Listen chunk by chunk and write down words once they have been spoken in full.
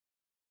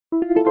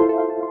Welcome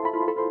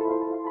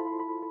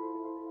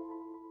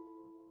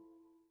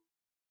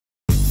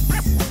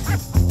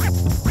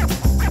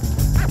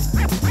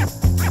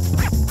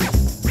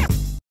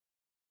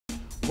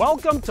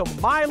to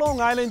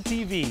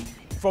MyLITV.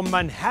 From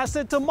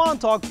Manhasset to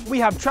Montauk, we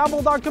have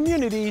traveled our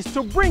communities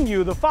to bring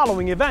you the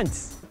following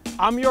events.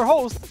 I'm your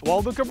host,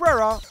 Waldo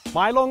Cabrera.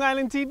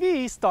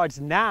 MyLITV starts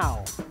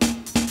now.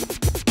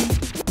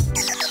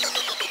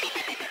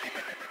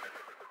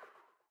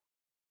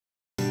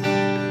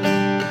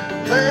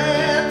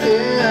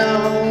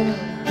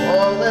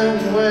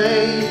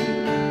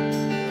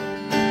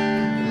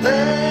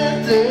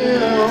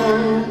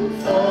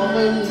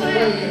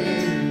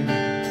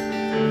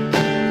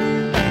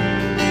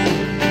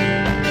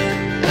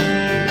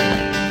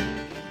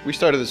 We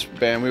started this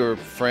band. We were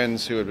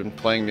friends who had been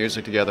playing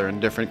music together in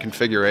different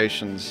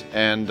configurations,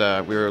 and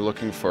we were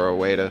looking for a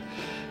way to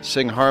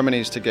sing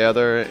harmonies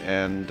together,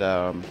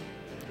 and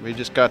we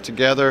just got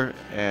together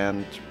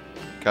and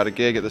got a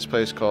gig at this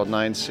place called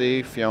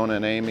 9C. Fiona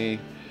and Amy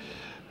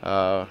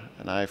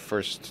and I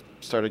first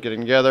started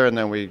getting together, and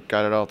then we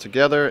got it all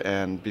together,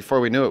 and before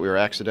we knew it, we were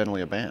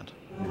accidentally a band.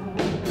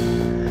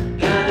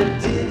 Gotta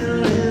dig a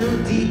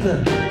little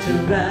deeper to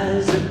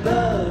rise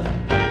above.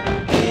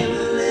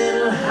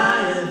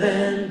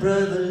 Than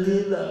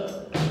brotherly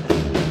love.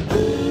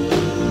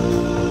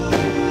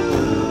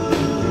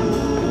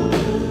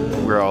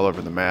 We're all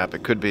over the map.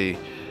 It could be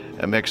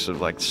a mix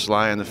of like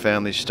Sly and the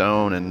Family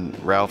Stone and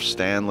Ralph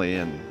Stanley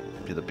and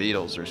the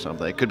Beatles or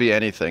something. It could be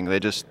anything.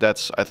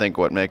 That's I think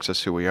what makes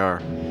us who we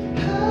are.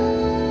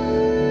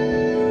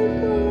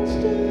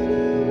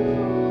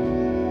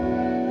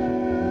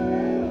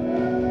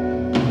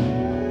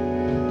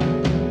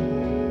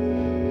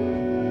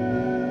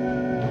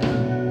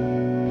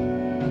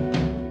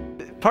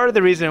 Part of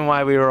the reason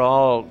why we were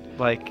all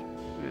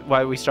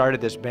why we started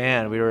this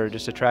band, we were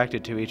just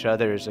attracted to each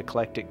other's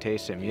eclectic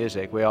taste in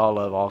music. We all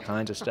love all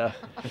kinds of stuff.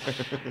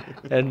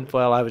 And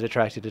well, I was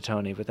attracted to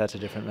Tony, but that's a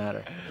different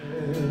matter.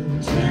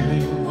 Tell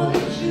me what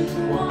you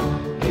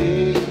want.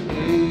 Hey,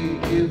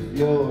 if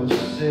you're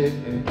sick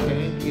and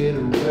can't get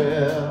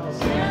well.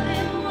 Tell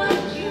me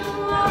what you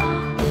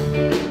want.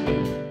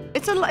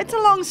 It's a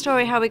long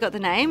story how we got the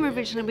name.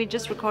 Originally we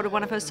just recorded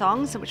one of her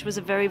songs, which was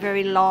a very,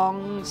 very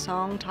long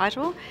song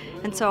title.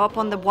 And so up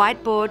on the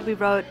whiteboard we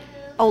wrote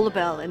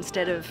Ollabelle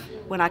instead of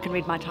When I Can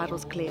Read My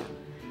Titles Clear.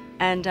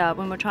 And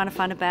when we're trying to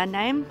find a band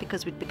name,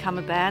 because we'd become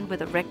a band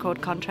with a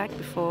record contract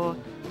before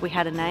we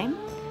had a name,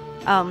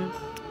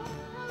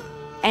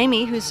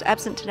 Amy, who's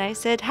absent today,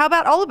 said, "How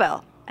about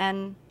Ollabelle?"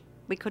 And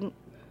we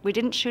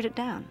didn't shoot it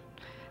down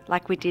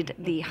like we did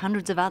the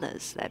hundreds of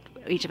others that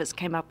each of us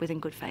came up with in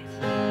good faith.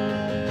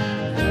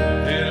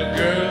 Little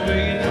girl,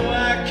 well, you know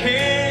I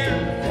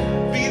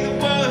can be the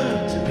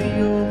one to be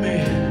your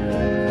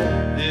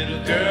man.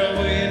 Little girl,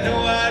 well, you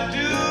know I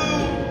do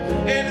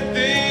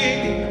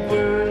anything in the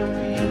world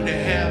for you to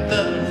have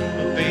the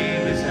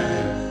baby's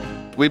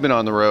heart. We've been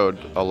on the road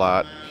a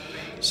lot.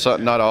 So,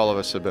 not all of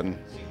us have been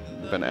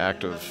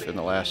active in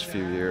the last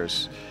few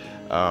years,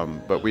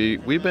 but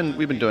we've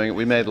been doing it.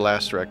 We made the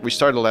last record. We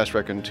started the last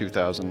record in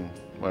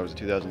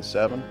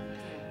 2007.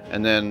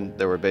 And then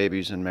there were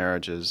babies and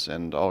marriages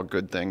and all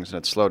good things,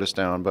 and it slowed us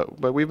down.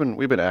 But we've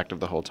been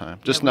active the whole time,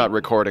 just not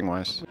recording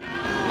wise.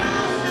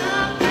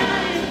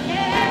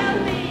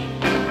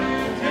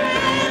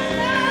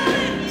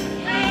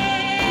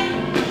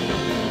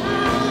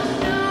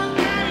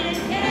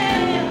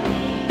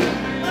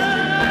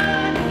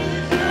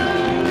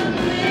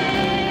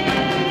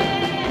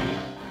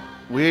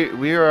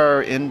 We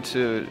are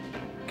into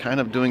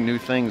kind of doing new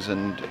things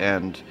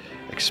and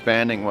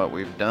expanding what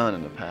we've done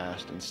in the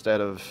past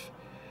instead of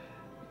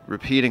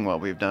repeating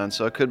what we've done.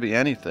 So it could be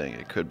anything.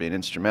 It could be an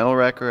instrumental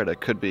record,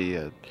 it could be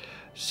a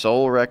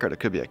soul record, it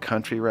could be a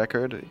country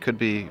record, it could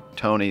be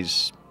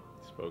Tony's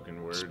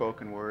spoken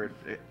word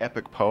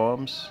epic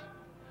poems.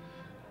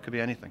 It could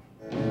be anything.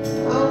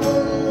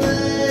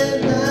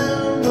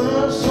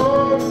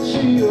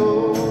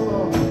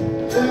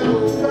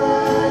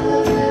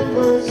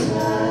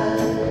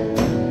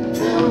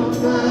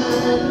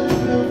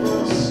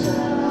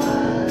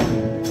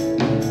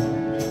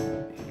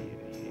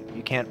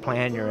 You can't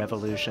plan your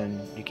evolution.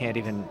 You can't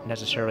even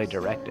necessarily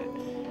direct it.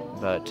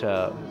 But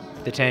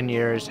the 10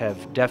 years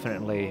have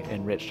definitely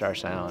enriched our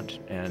sound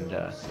and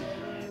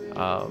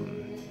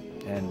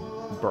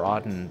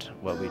broadened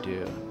what we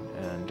do.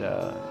 And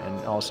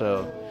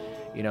also,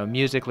 you know,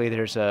 musically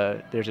there's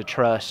a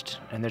trust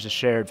and there's a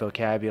shared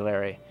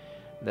vocabulary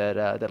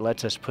that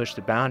lets us push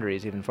the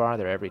boundaries even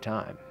farther every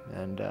time.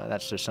 And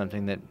that's just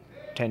something that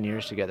 10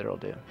 years together will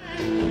do.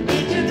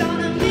 If you're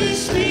gonna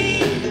miss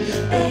me,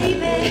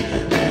 baby,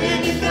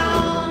 when you're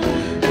gone,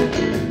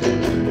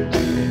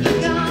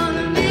 you're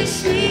gonna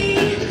miss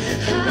me,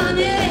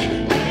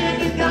 honey, when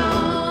you're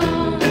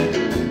gone.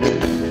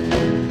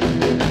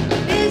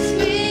 Miss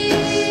me,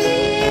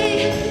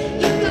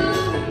 you're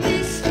gonna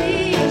miss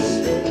me.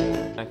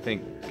 I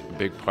think a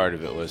big part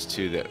of it was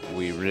too that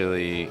we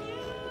really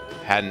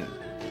hadn't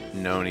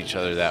known each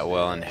other that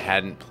well and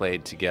hadn't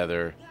played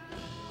together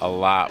a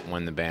lot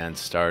when the band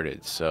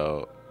started,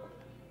 so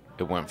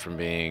it went from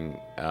being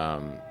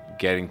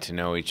getting to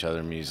know each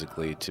other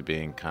musically to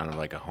being kind of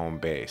like a home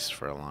base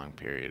for a long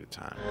period of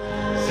time.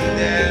 See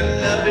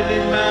that loving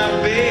in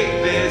my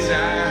baby's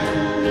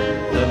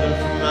eye, loving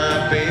from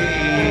my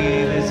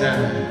baby's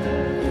eye.